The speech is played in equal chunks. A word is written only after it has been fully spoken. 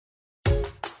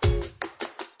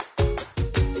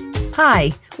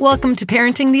Hi, welcome to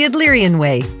Parenting the Adlerian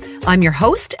Way. I'm your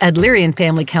host, Adlerian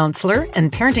family counselor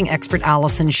and parenting expert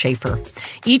Allison Schaefer.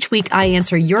 Each week, I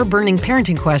answer your burning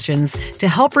parenting questions to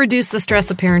help reduce the stress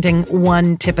of parenting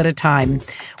one tip at a time.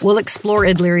 We'll explore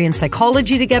Adlerian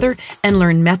psychology together and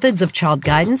learn methods of child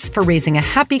guidance for raising a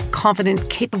happy, confident,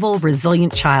 capable,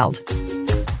 resilient child.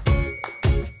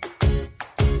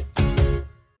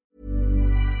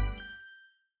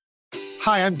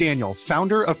 Hi, I'm Daniel,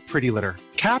 founder of Pretty Litter.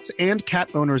 Cats and cat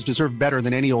owners deserve better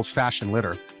than any old-fashioned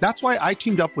litter. That's why I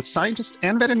teamed up with scientists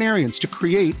and veterinarians to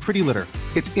create Pretty Litter.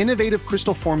 Its innovative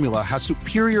crystal formula has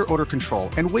superior odor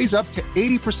control and weighs up to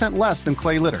 80% less than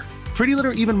clay litter. Pretty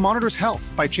Litter even monitors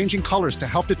health by changing colors to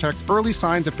help detect early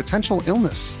signs of potential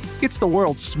illness. It's the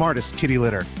world's smartest kitty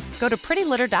litter. Go to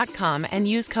prettylitter.com and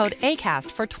use code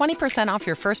ACAST for 20% off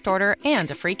your first order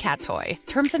and a free cat toy.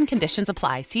 Terms and conditions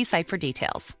apply. See site for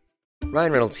details.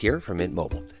 Ryan Reynolds here from Mint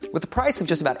Mobile. With the price of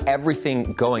just about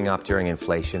everything going up during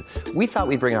inflation, we thought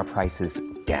we'd bring our prices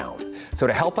down. So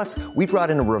to help us, we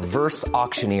brought in a reverse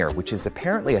auctioneer, which is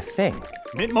apparently a thing.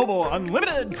 Mint Mobile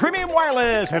Unlimited Premium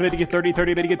Wireless. How to get 30,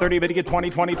 30, how to get 30, how to get 20,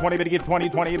 20, 20, how to get 20,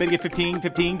 20, how to get 15,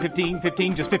 15, 15,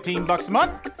 15, just $15 a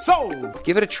month? Sold!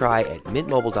 Give it a try at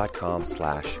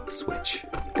mintmobile.com/switch.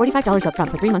 $45 up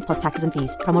front for 3 months plus taxes and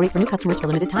fees. Promo rate for new customers for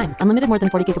limited time. Unlimited more than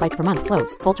 40 gigabytes per month.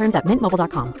 Slows full terms at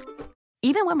mintmobile.com.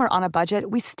 Even when we're on a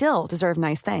budget, we still deserve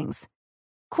nice things.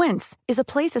 Quince is a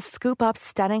place to scoop up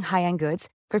stunning high-end goods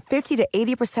for 50 to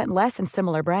 80% less than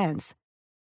similar brands.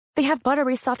 They have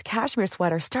buttery soft cashmere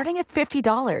sweaters starting at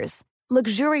 $50,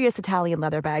 luxurious Italian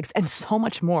leather bags, and so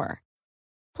much more.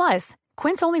 Plus,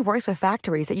 Quince only works with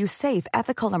factories that use safe,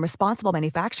 ethical, and responsible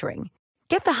manufacturing.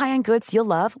 Get the high-end goods you'll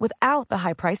love without the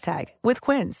high price tag with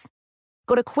Quince.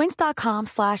 Go to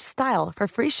quince.com/style for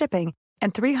free shipping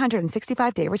and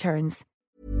 365-day returns.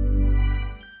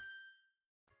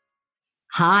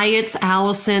 Hi, it's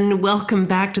Allison. Welcome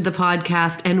back to the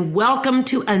podcast and welcome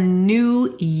to a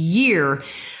new year.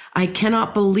 I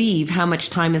cannot believe how much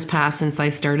time has passed since I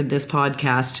started this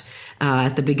podcast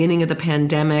at the beginning of the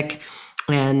pandemic.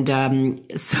 And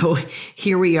so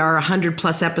here we are, 100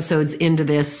 plus episodes into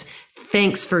this.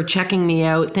 Thanks for checking me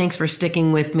out. Thanks for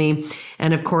sticking with me.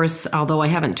 And of course, although I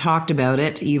haven't talked about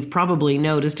it, you've probably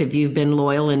noticed if you've been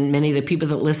loyal, and many of the people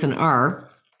that listen are,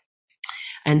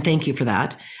 and thank you for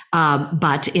that.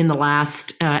 But in the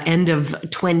last end of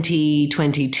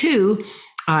 2022,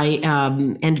 I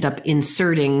ended up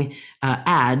inserting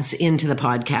ads into the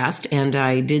podcast, and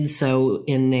I did so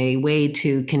in a way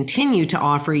to continue to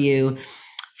offer you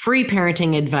free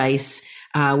parenting advice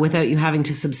without you having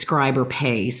to subscribe or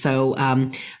pay. So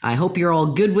I hope you're all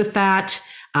good with that.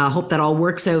 I hope that all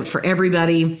works out for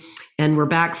everybody. And we're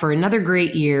back for another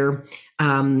great year.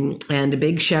 And a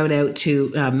big shout out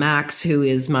to Max, who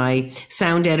is my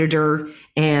sound editor,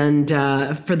 and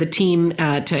for the team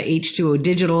at H2O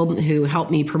Digital, who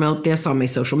helped me promote this on my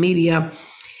social media.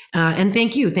 And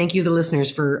thank you, the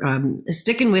listeners, for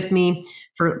sticking with me,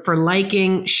 for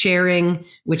liking, sharing,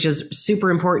 which is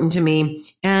super important to me,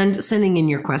 and sending in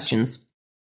your questions.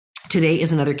 Today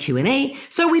is another Q&A,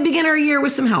 so we begin our year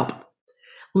with some help.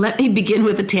 Let me begin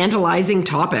with a tantalizing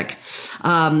topic.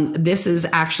 This is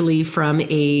actually from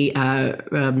a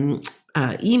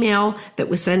email that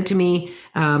was sent to me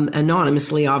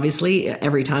anonymously, obviously,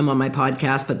 every time on my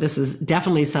podcast. But this is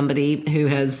definitely somebody who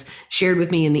has shared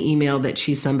with me in the email that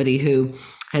she's somebody who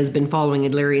has been following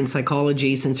Adlerian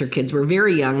psychology since her kids were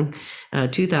very young,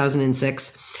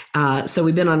 2006. So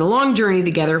we've been on a long journey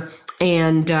together.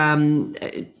 And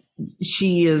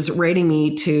she is writing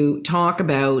me to talk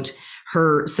about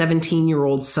her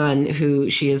 17-year-old son, who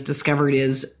she has discovered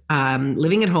is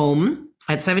living at home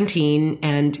at 17,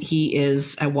 and he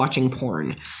is watching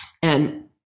porn. And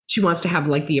she wants to have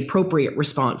like the appropriate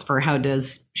response for how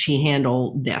does she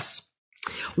handle this.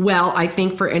 Well, I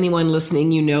think for anyone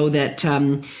listening, you know that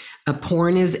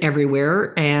porn is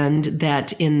everywhere, and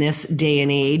that in this day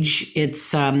and age,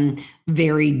 it's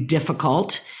very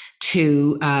difficult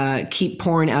to keep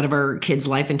porn out of our kids'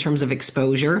 life in terms of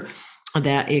exposure.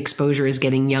 That exposure is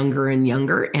getting younger and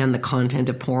younger, and the content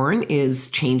of porn is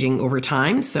changing over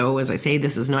time. So as I say,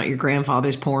 this is not your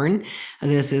grandfather's porn.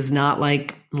 This is not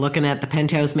like looking at the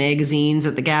Penthouse magazines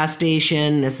at the gas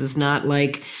station. This is not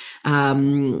like,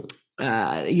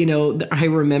 I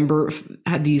remember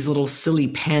had these little silly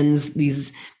pens,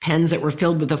 these pens that were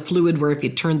filled with a fluid where if you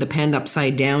turned the pen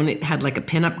upside down, it had like a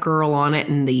pinup girl on it,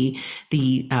 and the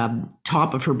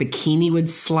top of her bikini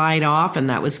would slide off, and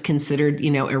that was considered,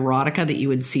 erotica, that you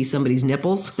would see somebody's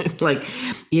nipples. Like,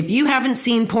 if you haven't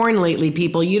seen porn lately,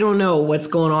 people, you don't know what's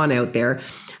going on out there.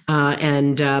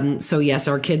 So yes,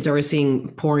 our kids are seeing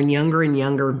porn younger and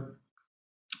younger.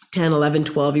 10, 11,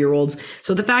 12-year-olds.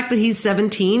 So the fact that he's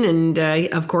 17 and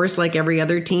of course, like every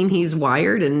other teen, he's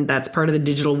wired, and that's part of the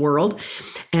digital world.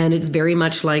 And it's very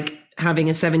much like having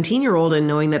a 17-year-old and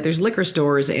knowing that there's liquor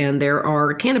stores and there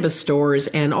are cannabis stores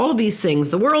and all of these things.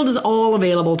 The world is all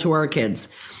available to our kids.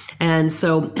 And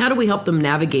so how do we help them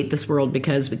navigate this world?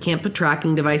 Because we can't put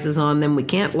tracking devices on them. We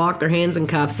can't lock their hands in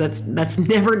cuffs. That's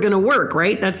never going to work,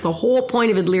 right? That's the whole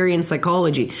point of Adlerian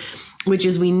psychology, which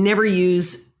is we never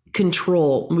use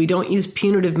control. We don't use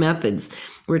punitive methods.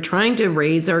 We're trying to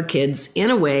raise our kids in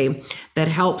a way that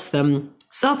helps them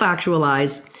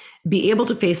self-actualize, be able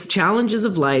to face the challenges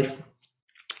of life,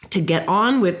 to get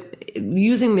on with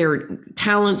using their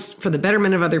talents for the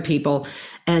betterment of other people,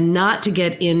 and not to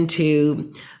get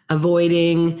into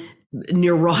avoiding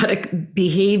neurotic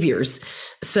behaviors.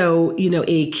 So,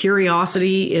 a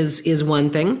curiosity is one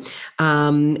thing.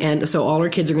 And so all our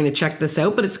kids are going to check this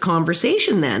out, but it's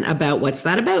conversation then about what's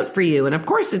that about for you. And of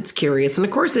course it's curious, and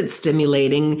of course it's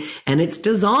stimulating, and it's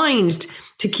designed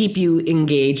to keep you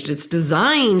engaged. It's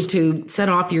designed to set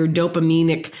off your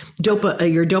dopamine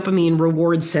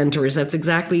reward centers. That's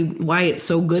exactly why it's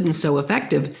so good and so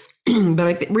effective. But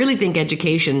I really think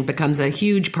education becomes a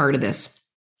huge part of this.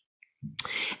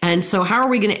 And so how are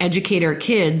we going to educate our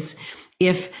kids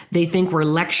if they think we're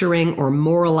lecturing or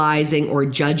moralizing or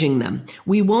judging them?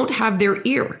 We won't have their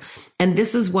ear. And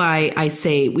this is why I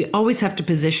say we always have to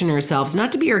position ourselves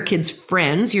not to be our kids'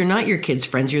 friends. You're not your kids'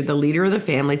 friends. You're the leader of the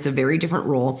family. It's a very different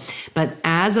role. But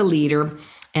as a leader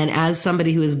and as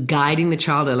somebody who is guiding the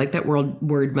child, I like that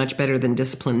word much better than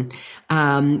discipline.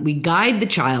 We guide the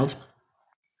child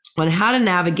on how to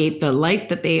navigate the life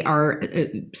that they are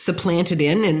supplanted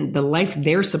in. And the life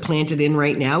they're supplanted in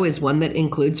right now is one that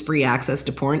includes free access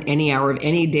to porn any hour of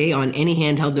any day on any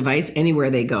handheld device, anywhere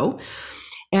they go.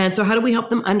 And so how do we help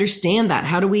them understand that?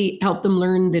 How do we help them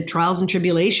learn the trials and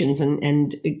tribulations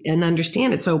and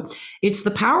understand it? So it's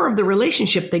the power of the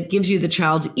relationship that gives you the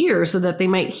child's ear so that they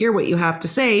might hear what you have to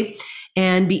say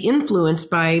and be influenced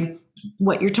by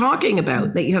what you're talking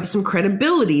about, that you have some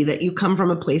credibility, that you come from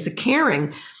a place of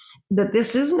caring, that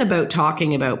this isn't about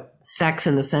talking about sex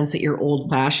in the sense that you're old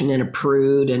fashioned and a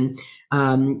prude and,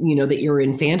 that you're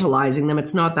infantilizing them.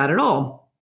 It's not that at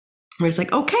all. Where it's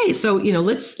like, okay, so,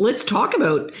 let's talk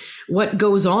about what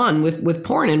goes on with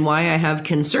porn and why I have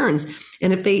concerns.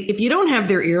 And if you don't have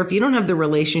their ear, if you don't have the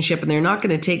relationship and they're not going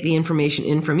to take the information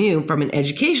in from you from an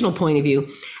educational point of view,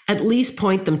 at least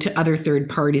point them to other third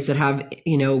parties that have,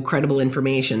 credible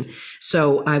information.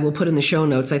 So I will put in the show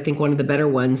notes. I think one of the better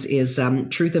ones is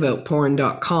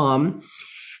truthaboutporn.com.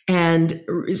 And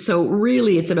so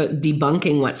really it's about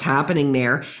debunking what's happening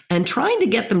there and trying to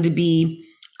get them to be,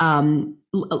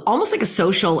 almost like a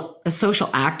social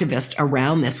activist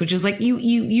around this, which is like,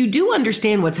 you do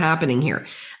understand what's happening here.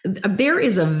 There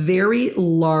is a very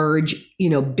large,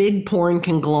 big porn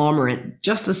conglomerate,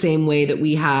 just the same way that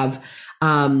we have,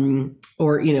 if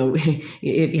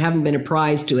you haven't been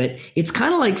apprised to it, it's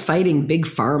kind of like fighting big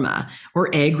pharma or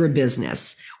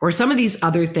agribusiness or some of these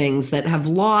other things that have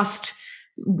lost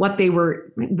what they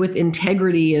were with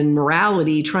integrity and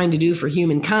morality trying to do for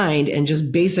humankind and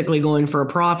just basically going for a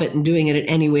profit and doing it in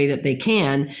any way that they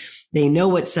can. They know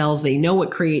what sells. They know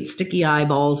what creates sticky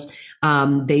eyeballs.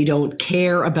 They don't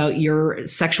care about your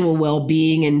sexual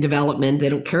well-being and development. They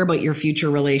don't care about your future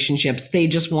relationships. They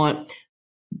just want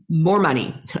more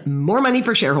money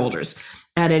for shareholders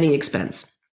at any expense.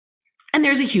 And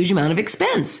there's a huge amount of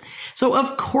expense. So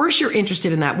of course you're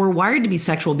interested in that. We're wired to be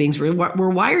sexual beings. We're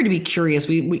wired to be curious.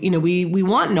 We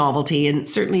want novelty, and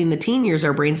certainly in the teen years,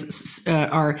 our brains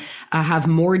have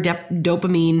more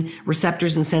dopamine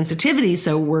receptors and sensitivity.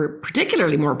 So we're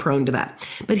particularly more prone to that.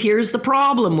 But here's the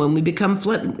problem: when we become,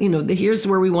 here's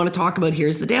where we want to talk about.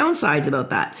 Here's the downsides about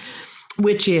that,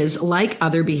 which is like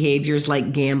other behaviors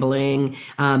like gambling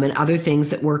and other things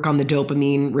that work on the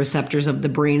dopamine receptors of the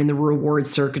brain and the reward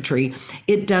circuitry.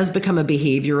 It does become a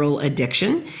behavioral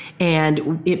addiction,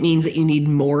 and it means that you need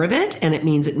more of it, and it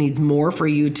means it needs more for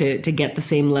you to get the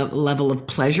same level of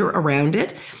pleasure around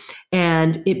it.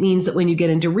 And it means that when you get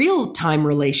into real-time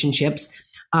relationships,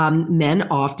 men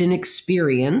often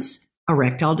experience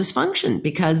erectile dysfunction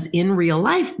because in real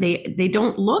life, they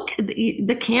don't look,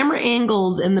 the camera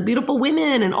angles and the beautiful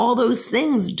women and all those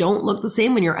things don't look the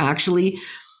same when you're actually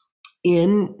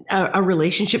in a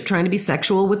relationship trying to be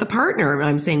sexual with a partner.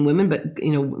 I'm saying women, but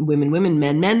women,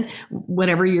 men,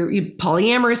 whatever, you're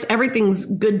polyamorous, everything's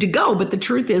good to go. But the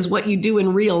truth is what you do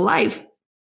in real life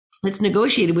that's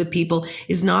negotiated with people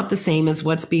is not the same as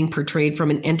what's being portrayed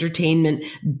from an entertainment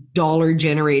dollar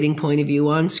generating point of view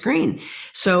on screen.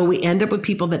 So we end up with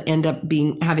people that end up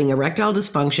having erectile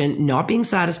dysfunction, not being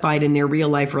satisfied in their real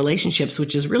life relationships,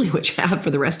 which is really what you have for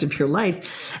the rest of your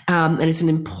life. And it's an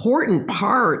important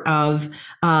part of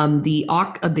the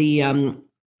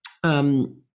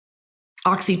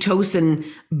oxytocin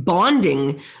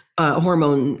bonding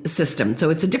hormone system. So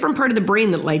it's a different part of the brain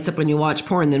that lights up when you watch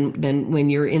porn than when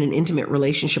you're in an intimate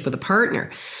relationship with a partner.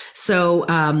 So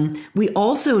we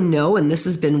also know, and this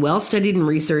has been well studied and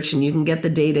researched, and you can get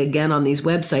the data again on these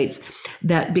websites,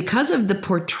 that because of the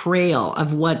portrayal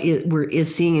of what we're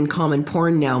seeing in common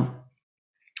porn now,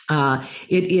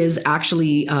 it is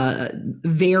actually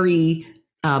very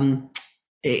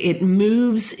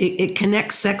it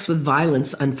connects sex with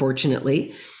violence,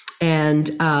 unfortunately. And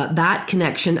that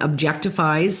connection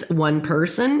objectifies one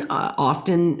person,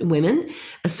 often women.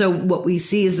 So what we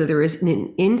see is that there is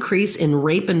an increase in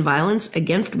rape and violence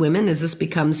against women as this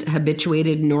becomes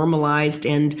habituated, normalized,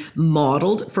 and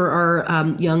modeled for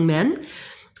our young men.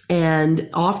 And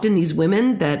often these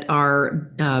women that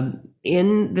are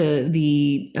in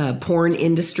the porn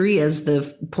industry as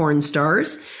the porn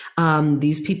stars,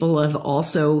 these people have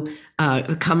also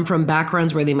come from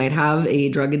backgrounds where they might have a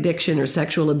drug addiction or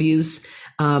sexual abuse.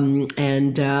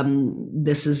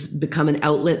 This has become an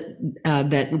outlet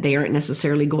that they aren't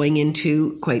necessarily going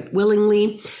into quite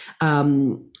willingly.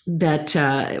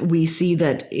 We see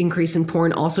that increase in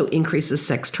porn also increases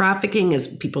sex trafficking as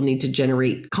people need to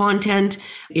generate content.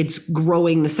 It's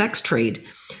growing the sex trade.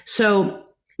 So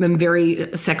I'm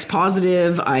very sex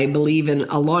positive. I believe in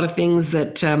a lot of things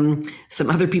that some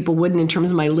other people wouldn't in terms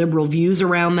of my liberal views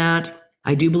around that.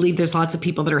 I do believe there's lots of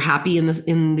people that are happy in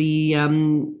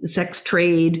the sex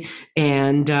trade.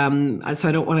 And so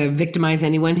I don't want to victimize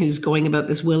anyone who's going about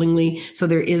this willingly. So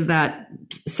there is that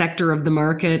sector of the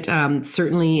market,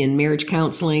 certainly in marriage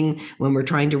counseling, when we're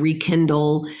trying to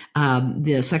rekindle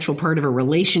the sexual part of a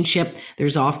relationship.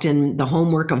 There's often the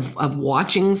homework of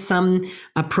watching some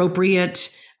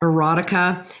appropriate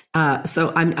erotica.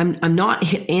 So I'm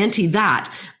not anti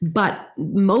that, but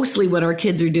mostly what our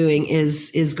kids are doing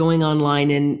is going online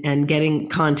and getting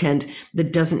content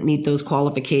that doesn't meet those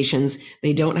qualifications.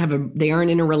 They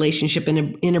aren't in a relationship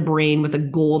in a brain with a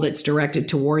goal that's directed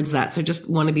towards that. So just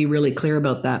want to be really clear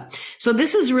about that. So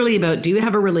this is really about, do you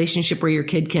have a relationship where your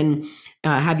kid can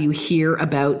have you hear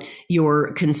about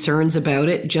your concerns about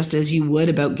it, just as you would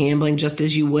about gambling, just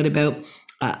as you would about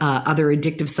other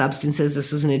addictive substances.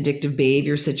 This is an addictive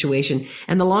behavior situation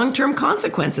and the long-term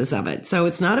consequences of it. So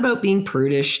it's not about being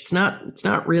prudish. It's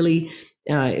not really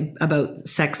about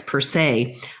sex per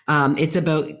se. It's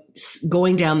about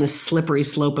going down this slippery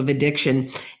slope of addiction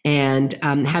and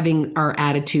having our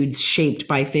attitudes shaped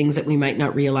by things that we might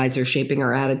not realize are shaping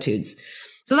our attitudes.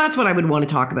 So that's what I would want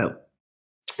to talk about.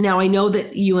 Now, I know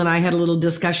that you and I had a little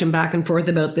discussion back and forth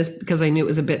about this because I knew it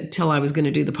was a bit till I was going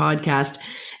to do the podcast.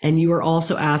 And you were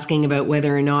also asking about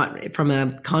whether or not, from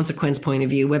a consequence point of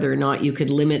view, whether or not you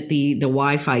could limit the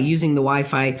Wi-Fi, using the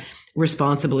Wi-Fi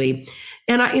responsibly.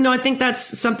 And I think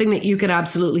that's something that you could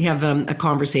absolutely have a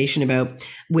conversation about,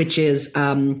 which is,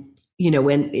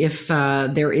 if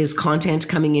there is content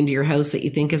coming into your house that you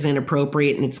think is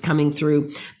inappropriate and it's coming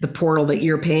through the portal that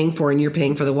you're paying for and you're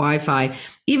paying for the Wi-Fi,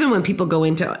 even when people go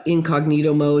into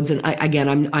incognito modes, and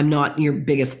I'm not your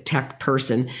biggest tech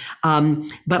person,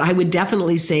 but I would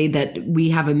definitely say that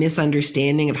we have a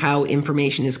misunderstanding of how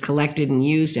information is collected and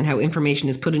used and how information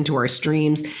is put into our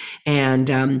streams.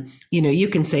 And, you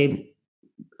can say,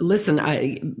 listen,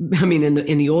 I mean,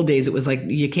 in the old days, it was like,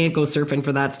 you can't go surfing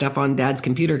for that stuff on dad's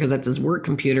computer because that's his work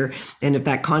computer. And if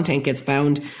that content gets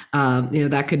found,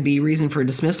 that could be reason for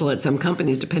dismissal at some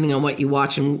companies, depending on what you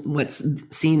watch and what's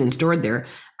seen and stored there.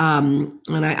 And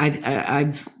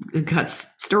I've got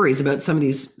stories about some of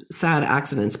these sad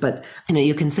accidents, but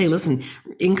you can say, listen,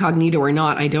 incognito or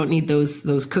not, I don't need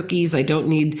those cookies. I don't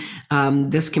need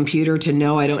this computer to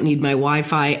know. I don't need my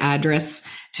Wi-Fi address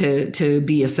to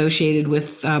be associated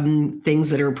with things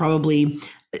that are probably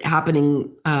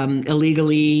happening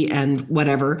illegally and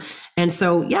whatever. And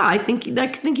so, yeah, I think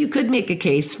you could make a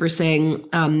case for saying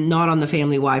not on the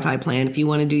family Wi-Fi plan. If you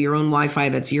want to do your own Wi-Fi,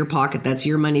 that's your pocket, that's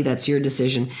your money, that's your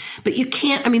decision. But you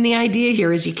can't, the idea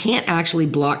here is you can't actually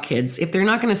block kids. If they're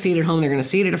not going to see it at home, they're going to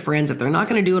see it at a friend's. If they're not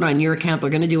going to do it on your account, they're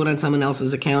going to do it on someone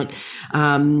else's account.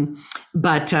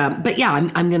 But yeah,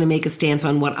 I'm going to make a stance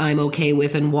on what I'm okay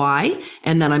with and why,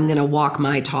 and then I'm going to walk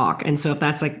my talk. And so if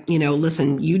that's like,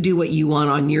 listen, you do what you want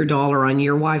on your dollar on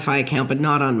your Wi-Fi account, but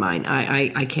not on mine,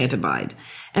 I can't abide.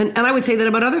 And I would say that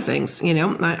about other things.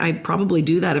 I probably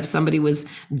do that if somebody was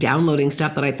downloading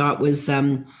stuff that I thought was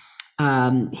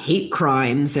hate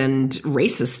crimes and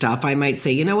racist stuff, I might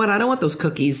say, you know what, I don't want those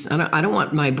cookies. I don't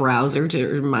want my browser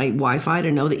or my Wi-Fi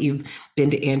to know that you've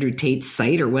been to Andrew Tate's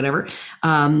site or whatever.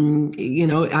 I'm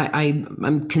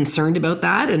concerned about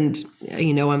that, and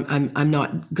I'm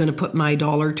not going to put my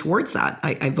dollar towards that.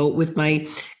 I vote with my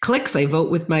clicks. I vote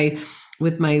with my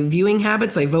viewing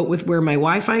habits. I vote with where my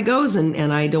Wi-Fi goes,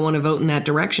 and I don't want to vote in that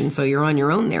direction. So you're on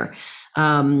your own there.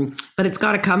 But it's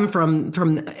got to come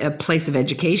from a place of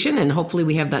education, and hopefully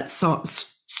we have that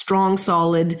strong,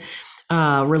 solid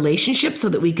relationship so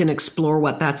that we can explore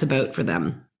what that's about for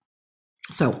them.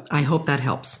 So I hope that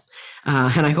helps.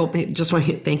 And I just want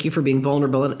to thank you for being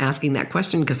vulnerable and asking that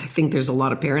question, because I think there's a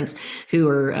lot of parents who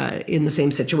are in the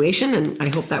same situation. And I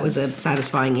hope that was a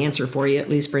satisfying answer for you, at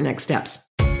least for next steps.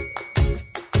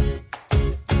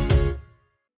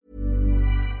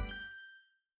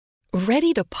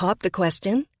 Ready to pop the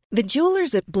question? The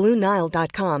jewelers at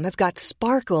BlueNile.com have got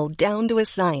sparkle down to a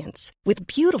science with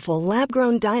beautiful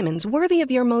lab-grown diamonds worthy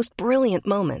of your most brilliant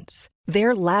moments.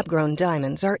 Their lab-grown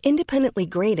diamonds are independently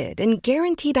graded and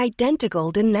guaranteed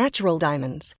identical to natural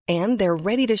diamonds, and they're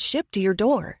ready to ship to your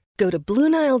door. Go to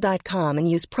BlueNile.com and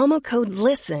use promo code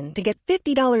LISTEN to get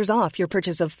 $50 off your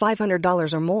purchase of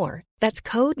 $500 or more. That's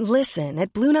code LISTEN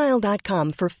at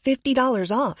BlueNile.com for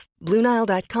 $50 off.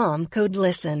 BlueNile.com, code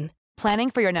LISTEN.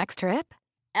 Planning for your next trip?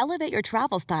 Elevate your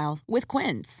travel style with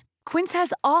Quince. Quince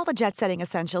has all the jet-setting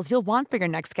essentials you'll want for your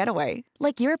next getaway,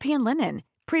 like European linen,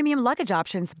 premium luggage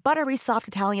options, buttery soft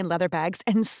Italian leather bags,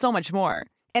 and so much more.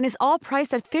 And is all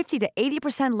priced at 50 to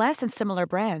 80% less than similar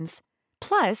brands.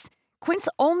 Plus, Quince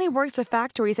only works with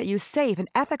factories that use safe and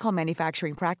ethical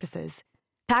manufacturing practices.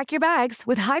 Pack your bags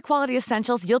with high-quality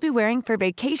essentials you'll be wearing for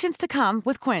vacations to come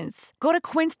with Quince. Go to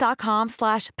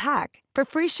quince.com/pack for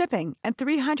free shipping and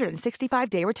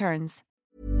 365-day returns.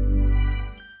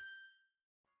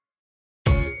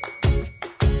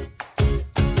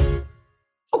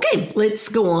 Okay, let's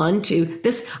go on to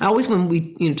this. I always, when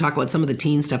we talk about some of the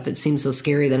teen stuff that seems so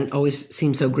scary, then it always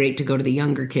seems so great to go to the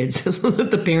younger kids so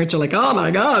that the parents are like, oh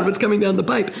my God, what's coming down the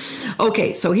pipe?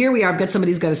 Okay, so here we are. I've got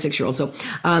somebody who's got a 6-year-old. So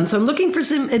I'm looking for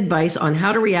some advice on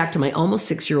how to react to my almost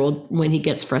 6-year-old when he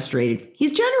gets frustrated.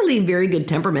 He's generally very good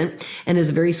temperament and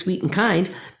is very sweet and kind,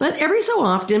 but every so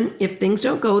often, if things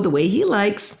don't go the way he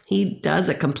likes, he does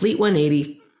a complete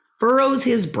 180, furrows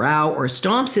his brow or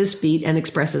stomps his feet and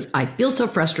expresses, I feel so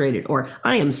frustrated, or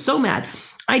I am so mad.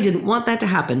 I didn't want that to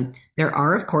happen. There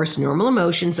are, of course, normal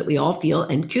emotions that we all feel,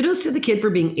 and kudos to the kid for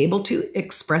being able to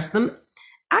express them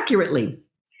accurately.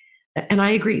 And I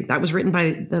agree. That was written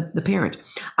by the parent.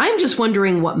 I'm just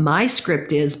wondering what my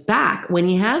script is back when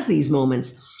he has these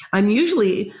moments. I'm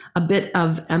usually a bit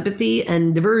of empathy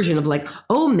and diversion of like,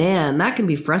 oh man, that can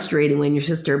be frustrating when your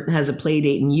sister has a play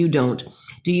date and you don't.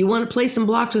 Do you want to play some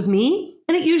blocks with me?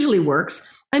 And it usually works.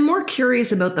 I'm more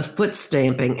curious about the foot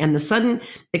stamping and the sudden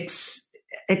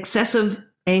excessive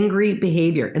angry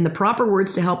behavior and the proper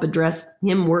words to help address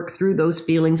him work through those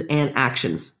feelings and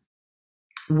actions.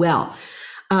 Well,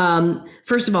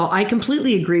 first of all, I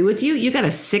completely agree with you. You got a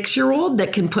 6-year-old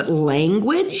that can put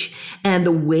language, and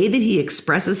the way that he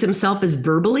expresses himself is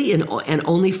verbally and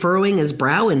only furrowing his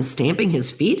brow and stamping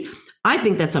his feet. I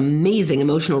think that's amazing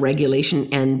emotional regulation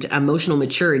and emotional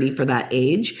maturity for that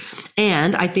age.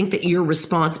 And I think that your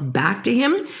response back to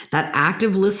him, that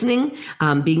active listening,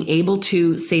 being able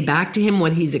to say back to him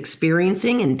what he's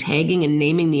experiencing and tagging and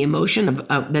naming the emotion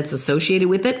that's associated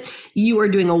with it, you are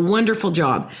doing a wonderful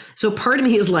job. So part of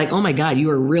me is like, oh my God, you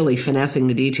are really finessing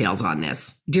the details on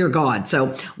this. Dear God.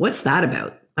 So what's that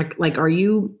about? Like, are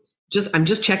you I'm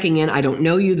just checking in. I don't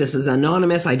know you. This is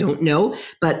anonymous. I don't know.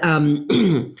 But,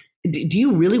 do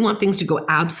you really want things to go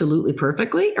absolutely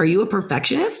perfectly? Are you a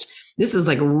perfectionist? This is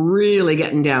like really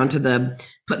getting down to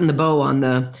putting the bow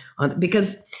on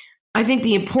because I think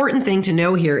the important thing to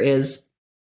know here is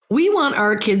we want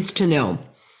our kids to know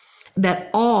that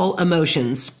all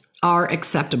emotions are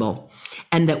acceptable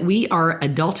and that we are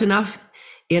adult enough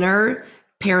in our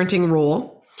parenting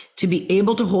role to be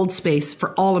able to hold space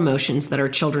for all emotions that our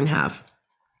children have.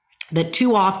 That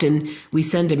too often we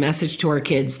send a message to our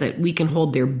kids that we can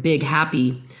hold their big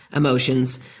happy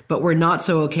emotions, but we're not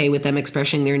so okay with them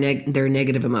expressing their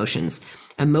negative emotions.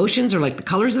 Emotions are like the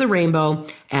colors of the rainbow,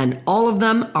 and all of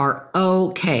them are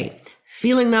okay.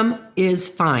 Feeling them is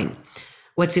fine.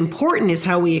 What's important is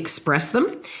how we express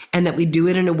them, and that we do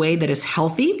it in a way that is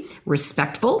healthy,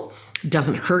 respectful,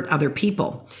 doesn't hurt other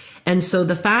people. And so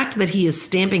the fact that he is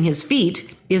stamping his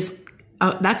feet is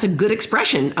that's a good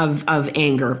expression of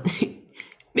anger,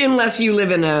 unless you live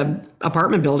in an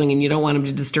apartment building and you don't want him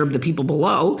to disturb the people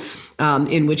below,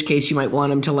 in which case you might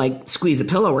want him to like squeeze a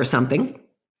pillow or something.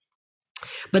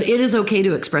 But it is okay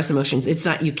to express emotions. It's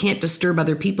not, you can't disturb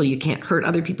other people. You can't hurt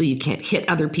other people. You can't hit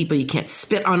other people. You can't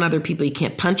spit on other people. You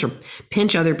can't punch or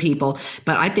pinch other people.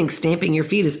 But I think stamping your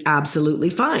feet is absolutely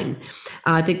fine.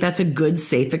 I think that's a good,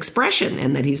 safe expression,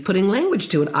 and that he's putting language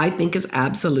to it, I think is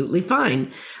absolutely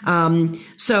fine.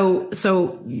 So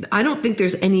I don't think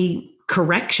there's any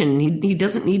correction. He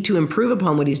doesn't need to improve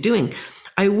upon what he's doing.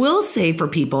 I will say for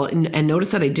people, and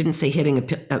notice that I didn't say hitting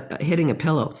a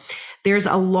pillow. There's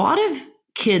a lot of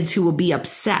kids who will be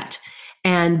upset,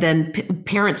 and then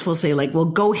parents will say like, well,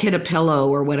 go hit a pillow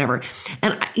or whatever.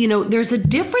 And, there's a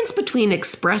difference between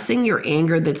expressing your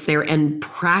anger that's there and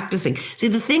practicing. See,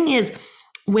 the thing is,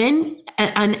 when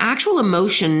an actual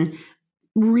emotion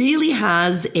really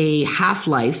has a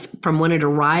half-life from when it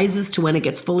arises to when it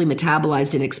gets fully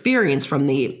metabolized and experienced from an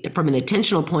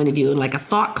attentional point of view, and like a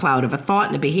thought cloud of a thought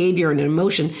and a behavior and an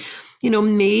emotion,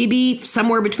 maybe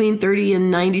somewhere between 30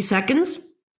 and 90 seconds.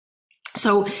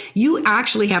 So you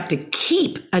actually have to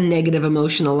keep a negative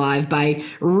emotion alive by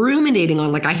ruminating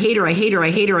on, like, I hate her, I hate her,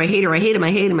 I hate her, I hate her, I hate him,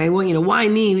 I hate him, why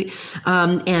me?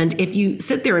 And if you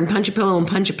sit there and punch a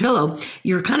pillow,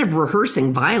 you're kind of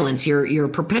rehearsing violence. You're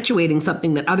perpetuating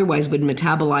something that otherwise would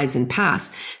metabolize and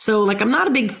pass. So, like, I'm not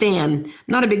a big fan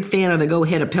of the go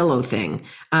hit a pillow thing.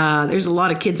 There's a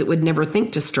lot of kids that would never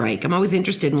think to strike. I'm always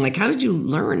interested in, like, how did you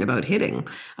learn about hitting?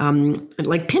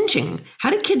 Like pinching. How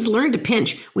did kids learn to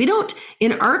pinch?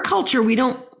 In our culture, we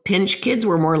don't pinch kids.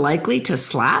 We're more likely to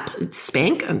slap,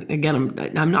 spank. Again,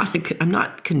 I'm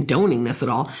not condoning this at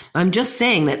all. I'm just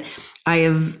saying that I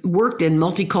have worked in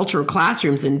multicultural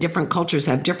classrooms, and different cultures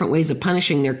have different ways of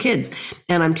punishing their kids.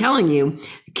 And I'm telling you,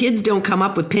 kids don't come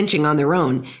up with pinching on their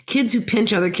own. Kids who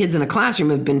pinch other kids in a classroom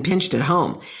have been pinched at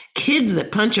home. Kids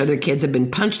that punch other kids have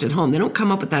been punched at home. They don't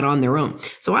come up with that on their own.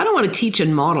 So I don't want to teach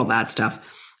and model that stuff.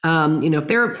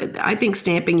 I think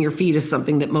stamping your feet is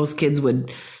something that most kids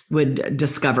would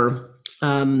discover,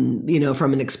 from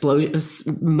an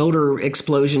motor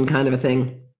explosion kind of a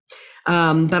thing.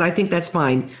 But I think that's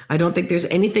fine. I don't think there's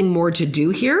anything more to do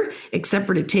here except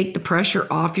for to take the pressure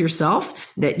off yourself,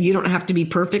 that you don't have to be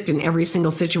perfect in every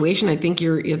single situation. I think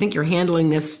you're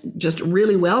handling this just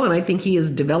really well. And I think he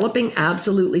is developing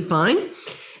absolutely fine.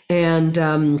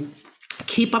 And,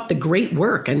 keep up the great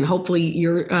work, and hopefully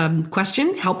your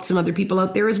question helped some other people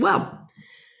out there as well.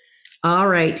 All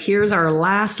right, here's our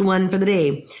last one for the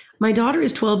day. My daughter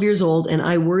is 12 years old, and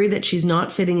I worry that she's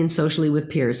not fitting in socially with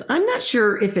peers. I'm not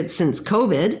sure if it's since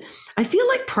COVID. I feel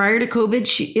like prior to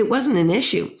COVID, it wasn't an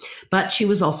issue, but she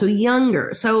was also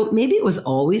younger. So maybe it was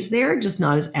always there, just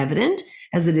not as evident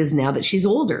as it is now that she's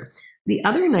older. The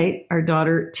other night, our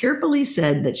daughter tearfully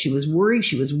said that she was worried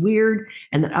she was weird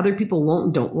and that other people won't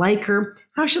and don't like her.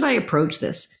 How should I approach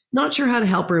this? Not sure how to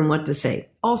help her and what to say.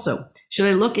 Also, should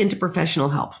I look into professional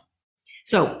help?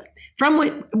 So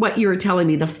from what you're telling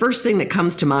me, the first thing that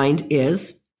comes to mind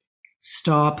is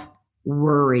stop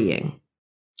worrying.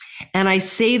 And I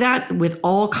say that with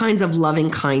all kinds of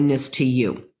loving kindness to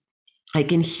you. I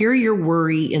can hear your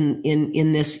worry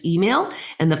in this email,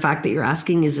 and the fact that you're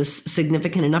asking, is this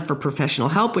significant enough for professional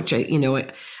help, which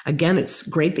again, it's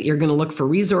great that you're going to look for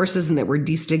resources and that we're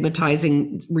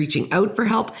destigmatizing reaching out for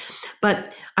help.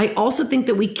 But I also think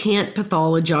that we can't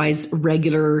pathologize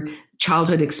regular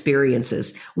childhood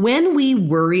experiences. When we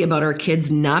worry about our kids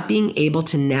not being able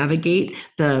to navigate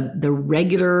the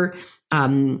regular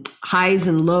highs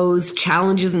and lows,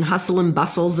 challenges and hustle and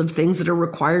bustles of things that are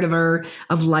required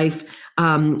of life.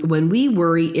 When we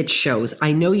worry, it shows.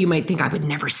 I know you might think, I would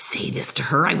never say this to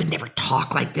her. I would never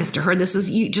talk like this to her. This is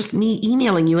just me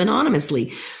emailing you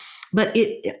anonymously. But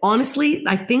honestly,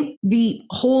 I think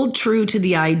hold true to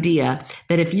the idea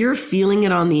that if you're feeling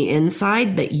it on the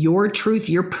inside, that your truth,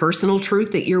 your personal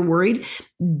truth, that you're worried,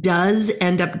 does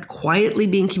end up quietly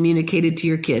being communicated to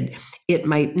your kid. It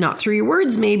might not through your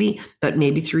words, maybe, but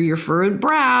maybe through your furrowed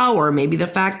brow, or maybe the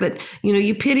fact that,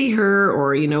 you pity her,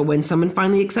 or, when someone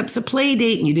finally accepts a play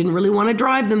date and you didn't really want to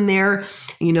drive them there,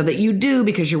 that you do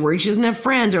because you're worried she doesn't have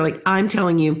friends, or like, I'm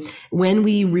telling you, when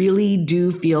we really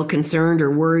do feel concerned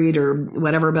or worried or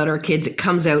whatever about our kids, it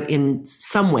comes out in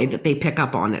some way that they pick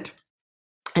up on it.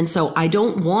 And so I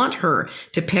don't want her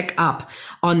to pick up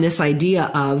on this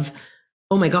idea of,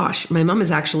 oh my gosh, my mom is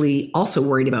actually also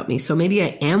worried about me. So maybe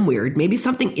I am weird. Maybe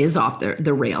something is off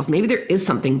the rails. Maybe there is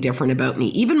something different about me.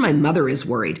 Even my mother is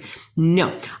worried.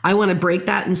 No, I want to break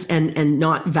that and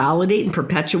not validate and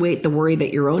perpetuate the worry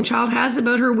that your own child has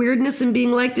about her weirdness and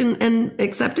being liked and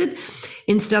accepted.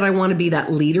 Instead, I want to be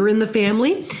that leader in the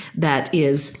family that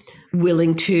is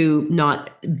willing to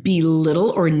not belittle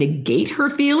or negate her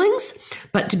feelings,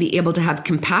 but to be able to have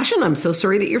compassion. I'm so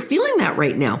sorry that you're feeling that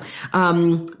right now.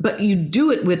 But you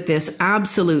do it with this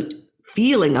absolute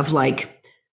feeling of like,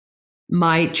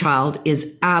 my child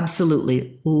is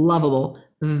absolutely lovable,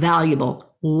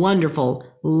 valuable, wonderful,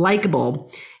 likable.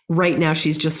 Right now,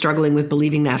 she's just struggling with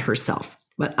believing that herself.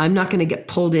 But I'm not going to get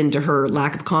pulled into her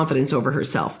lack of confidence over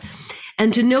herself.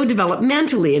 And to know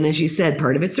developmentally, and as you said,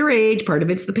 part of it's her age, part of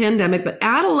it's the pandemic, but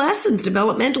adolescence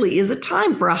developmentally is a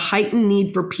time for a heightened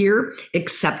need for peer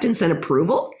acceptance and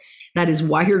approval that is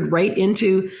wired right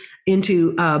into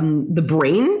the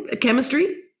brain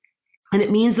chemistry. And it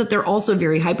means that they're also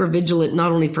very hypervigilant,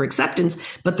 not only for acceptance,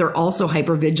 but they're also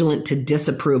hypervigilant to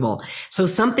disapproval. So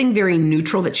something very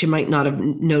neutral that she might not have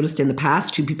noticed in the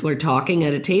past, two people are talking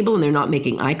at a table and they're not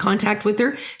making eye contact with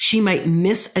her, she might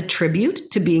misattribute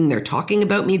to being they're talking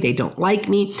about me, they don't like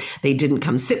me, they didn't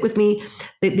come sit with me.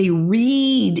 They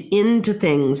read into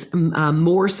things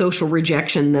more social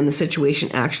rejection than the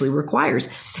situation actually requires.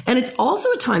 And it's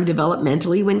also a time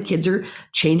developmentally when kids are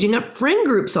changing up friend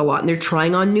groups a lot and they're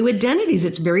trying on new identities.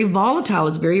 It's very volatile.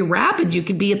 It's very rapid. You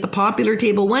could be at the popular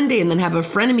table one day and then have a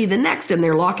frenemy the next, and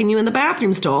they're locking you in the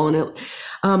bathroom stall.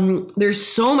 And there's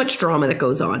so much drama that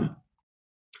goes on.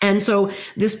 And so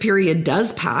this period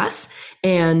does pass.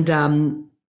 And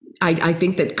I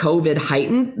think that COVID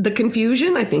heightened the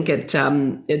confusion. I think it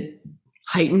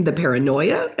heightened the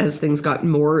paranoia as things got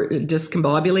more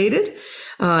discombobulated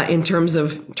in terms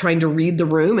of trying to read the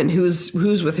room and who's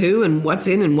with who and what's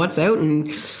in and what's out. And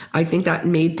I think that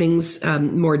made things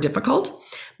more difficult.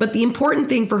 But the important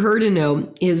thing for her to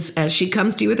know is as she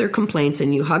comes to you with her complaints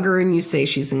and you hug her and you say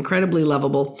she's incredibly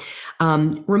lovable,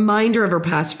 remind her of her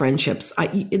past friendships.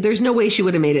 There's no way she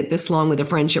would have made it this long with a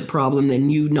friendship problem than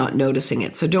you not noticing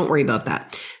it. So don't worry about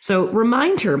that. So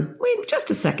remind her, wait just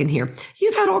a second here.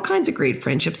 You've had all kinds of great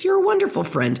friendships. You're a wonderful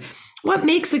friend. What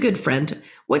makes a good friend?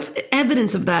 What's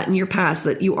evidence of that in your past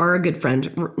that you are a good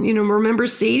friend? Remember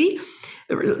Sadie?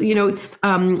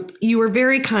 You were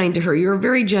very kind to her. You were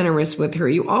very generous with her.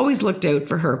 You always looked out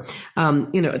for her.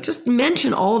 Just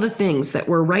mention all the things that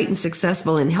were right and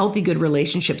successful in healthy, good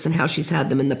relationships and how she's had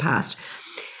them in the past.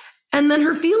 And then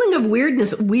her feeling of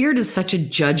weirdness, weird is such a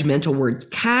judgmental word.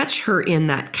 Catch her in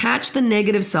that. Catch the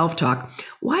negative self-talk.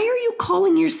 Why are you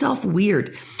calling yourself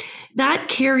weird? That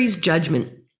carries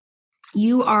judgment.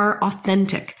 You are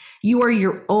authentic. You are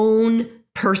your own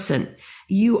person.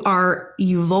 You are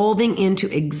evolving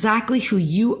into exactly who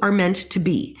you are meant to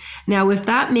be. Now, if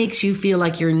that makes you feel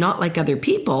like you're not like other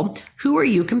people, who are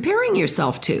you comparing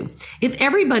yourself to? If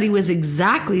everybody was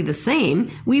exactly the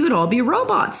same, we would all be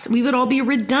robots. We would all be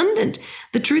redundant.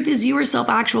 The truth is you are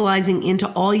self-actualizing into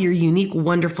all your unique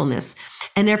wonderfulness.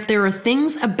 And if there are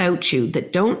things about you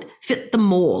that don't fit the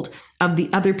mold of the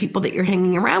other people that you're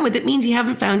hanging around with, it means you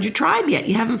haven't found your tribe yet.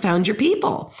 You haven't found your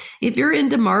people. If you're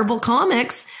into Marvel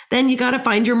comics, then you got to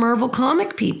find your Marvel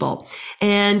comic people.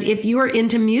 And if you are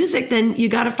into music, then you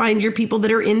got to find your people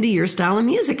that are into your style of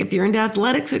music. If you're into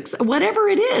athletics, whatever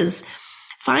it is,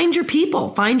 find your people,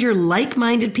 find your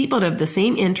like-minded people that have the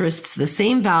same interests, the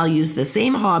same values, the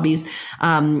same hobbies,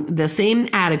 the same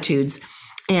attitudes.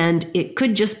 And it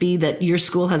could just be that your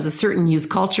school has a certain youth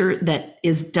culture that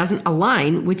doesn't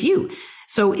align with you.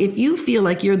 So if you feel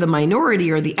like you're the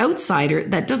minority or the outsider,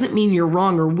 that doesn't mean you're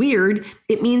wrong or weird.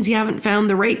 It means you haven't found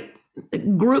the right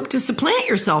group to supplant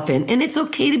yourself in. And it's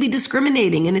okay to be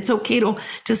discriminating. And it's okay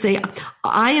to say,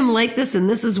 I am like this and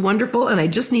this is wonderful. And I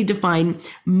just need to find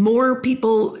more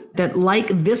people that like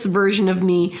this version of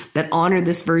me, that honor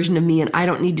this version of me. And I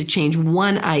don't need to change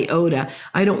one iota.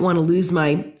 I don't want to lose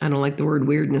I don't like the word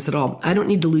weirdness at all. I don't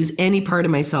need to lose any part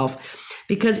of myself.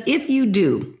 Because if you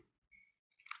do,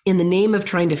 in the name of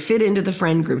trying to fit into the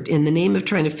friend group, in the name of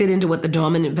trying to fit into what the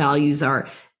dominant values are,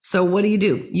 so what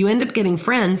do? You end up getting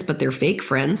friends, but they're fake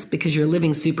friends because you're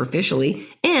living superficially.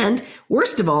 And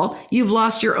worst of all, you've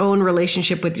lost your own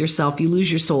relationship with yourself. You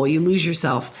lose your soul, you lose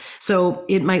yourself. So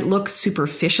it might look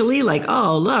superficially like,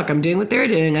 oh, look, I'm doing what they're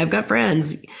doing. I've got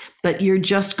friends. But you're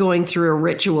just going through a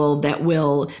ritual that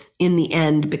will, in the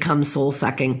end, become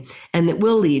soul-sucking and that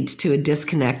will lead to a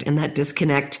disconnect. And that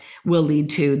disconnect will lead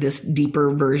to this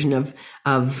deeper version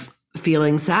of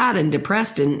feeling sad and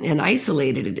depressed and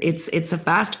isolated. It's a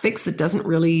fast fix that doesn't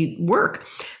really work.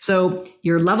 So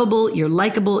you're lovable, you're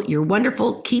likable, you're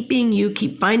wonderful. Keep being you,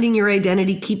 keep finding your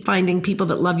identity, keep finding people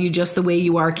that love you just the way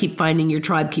you are, keep finding your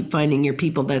tribe, keep finding your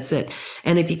people. That's it.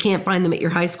 And if you can't find them at your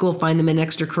high school, find them in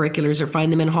extracurriculars or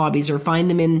find them in hobbies or find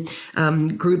them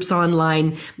in groups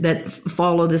online that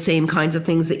follow the same kinds of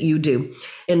things that you do.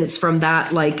 And it's from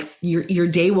that, like your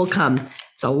day will come.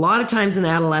 It's a lot of times in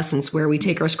adolescence where we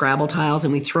take our Scrabble tiles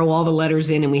and we throw all the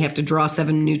letters in and we have to draw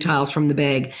 7 new tiles from the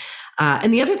bag.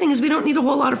 And the other thing is we don't need a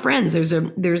whole lot of friends. There's a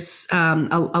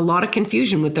lot of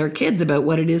confusion with our kids about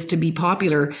what it is to be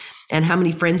popular and how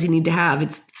many friends you need to have.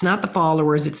 It's not the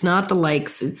followers. It's not the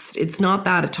likes. It's not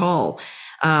that at all.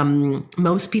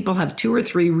 Most people have 2 or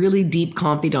 3 really deep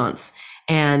confidants.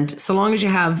 And so long as you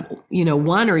have,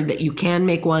 one, or that you can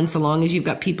make one, so long as you've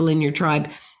got people in your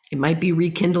tribe, it might be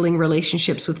rekindling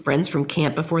relationships with friends from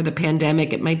camp before the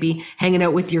pandemic. It might be hanging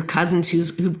out with your cousins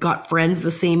who've got friends the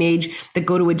same age that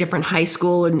go to a different high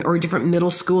school or a different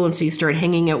middle school. And so you start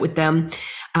hanging out with them.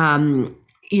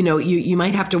 You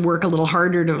might have to work a little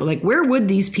harder to where would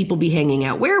these people be hanging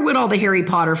out? Where would all the Harry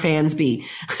Potter fans be?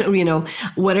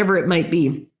 Whatever it might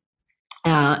be.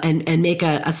 And make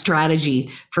a strategy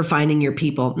for finding your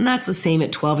people. And that's the same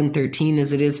at 12 and 13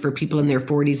 as it is for people in their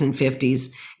 40s and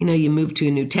 50s. You move to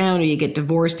a new town or you get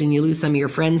divorced and you lose some of your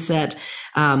friend set.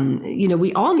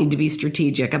 We all need to be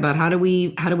strategic about how do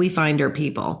we find our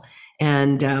people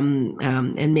and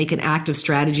make an active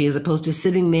strategy as opposed to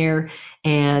sitting there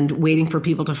and waiting for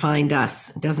people to find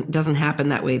us. It doesn't happen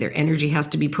that way. Their energy has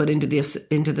to be put into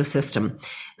the system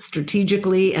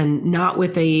strategically and not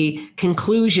with a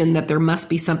conclusion that there must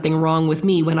be something wrong with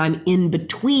me when I'm in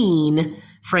between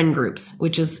friend groups,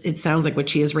 which is, it sounds like what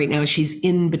she is right now. She's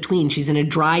in between. She's in a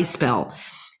dry spell.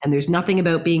 And there's nothing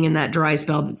about being in that dry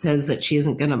spell that says that she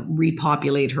isn't going to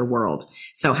repopulate her world.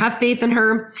 So have faith in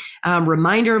her.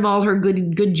 Remind her of all her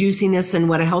good juiciness and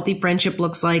what a healthy friendship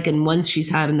looks like and ones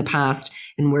she's had in the past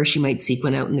and where she might seek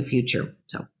one out in the future.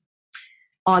 So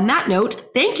on that note,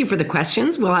 thank you for the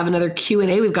questions. We'll have another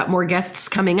Q&A. We've got more guests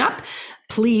coming up.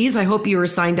 Please, I hope you are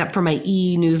signed up for my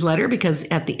e-newsletter because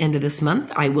at the end of this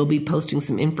month, I will be posting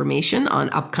some information on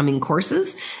upcoming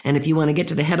courses. And if you want to get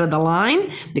to the head of the line,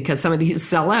 because some of these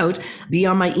sell out, be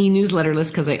on my e-newsletter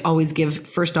list because I always give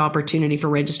first opportunity for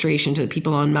registration to the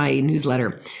people on my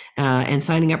newsletter. And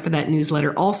signing up for that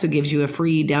newsletter also gives you a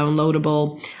free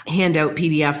downloadable handout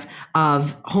PDF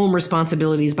of home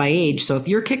responsibilities by age. So if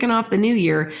you're kicking off the new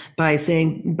year by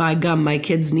saying, by gum, my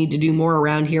kids need to do more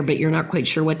around here, but you're not quite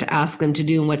sure what to ask them to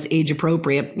do and what's age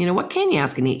appropriate, what can you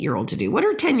ask an 8-year-old to do? What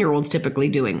are 10-year-olds typically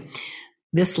doing?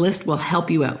 This list will help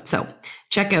you out. So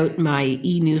check out my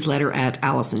e-newsletter at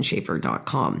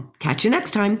AllisonSchafer.com. Catch you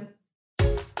next time.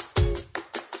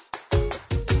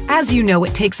 As you know,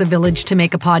 it takes a village to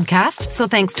make a podcast, so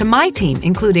thanks to my team,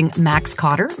 including Max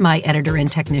Cotter, my editor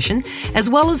and technician,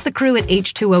 as well as the crew at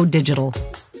H2O Digital.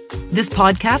 This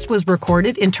podcast was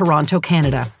recorded in Toronto,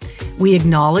 Canada. We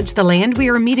acknowledge the land we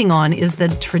are meeting on is the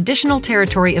traditional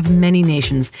territory of many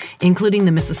nations, including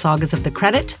the Mississaugas of the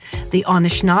Credit, the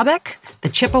Anishinaabeg, the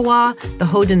Chippewa, the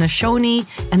Haudenosaunee,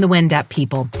 and the Wendat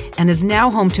people, and is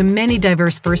now home to many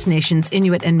diverse First Nations,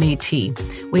 Inuit, and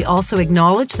Métis. We also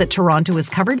acknowledge that Toronto is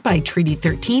covered by Treaty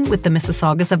 13 with the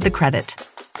Mississaugas of the Credit.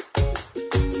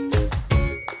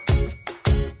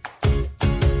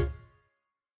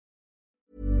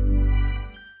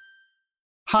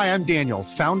 Hi, I'm Daniel,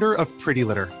 founder of Pretty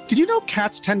Litter. Did you know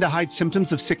cats tend to hide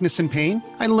symptoms of sickness and pain?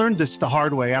 I learned this the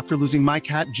hard way after losing my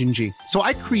cat, Gingy. So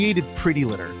I created Pretty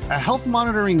Litter, a health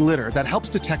monitoring litter that helps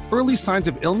detect early signs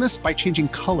of illness by changing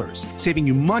colors, saving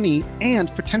you money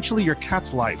and potentially your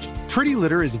cat's life. Pretty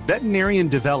Litter is veterinarian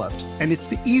developed, and it's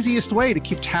the easiest way to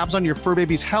keep tabs on your fur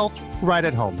baby's health right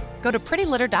at home. Go to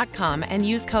prettylitter.com and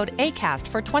use code ACAST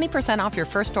for 20% off your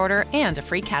first order and a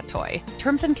free cat toy.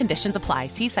 Terms and conditions apply.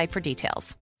 See site for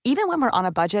details. Even when we're on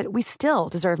a budget, we still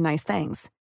deserve nice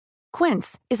things.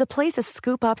 Quince is a place to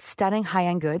scoop up stunning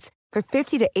high-end goods for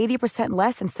 50 to 80%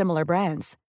 less than similar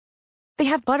brands. They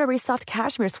have buttery soft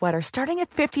cashmere sweaters starting at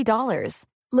 $50,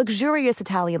 luxurious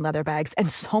Italian leather bags,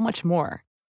 and so much more.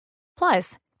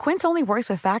 Plus, Quince only works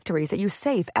with factories that use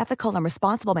safe, ethical, and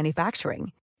responsible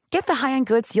manufacturing. Get the high-end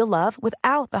goods you'll love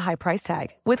without the high price tag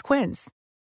with Quince.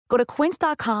 Go to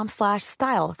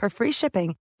quince.com/style for free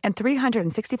shipping and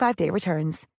 365-day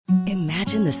returns.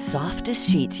 Imagine the softest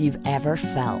sheets you've ever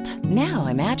felt. Now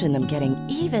imagine them getting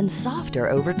even softer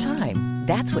over time.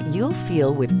 That's what you'll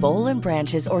feel with Boll &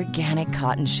 Branch's organic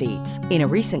cotton sheets. In a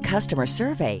recent customer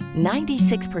survey,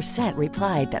 96%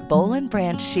 replied that Boll &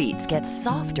 Branch sheets get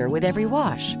softer with every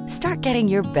wash. Start getting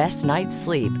your best night's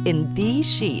sleep in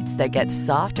these sheets that get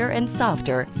softer and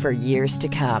softer for years to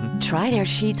come. Try their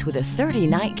sheets with a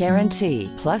 30-night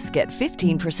guarantee. Plus, get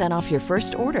 15% off your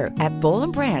first order at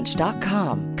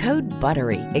bollandbranch.com. Code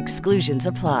BUTTERY. Exclusions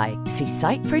apply. See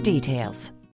site for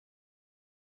details.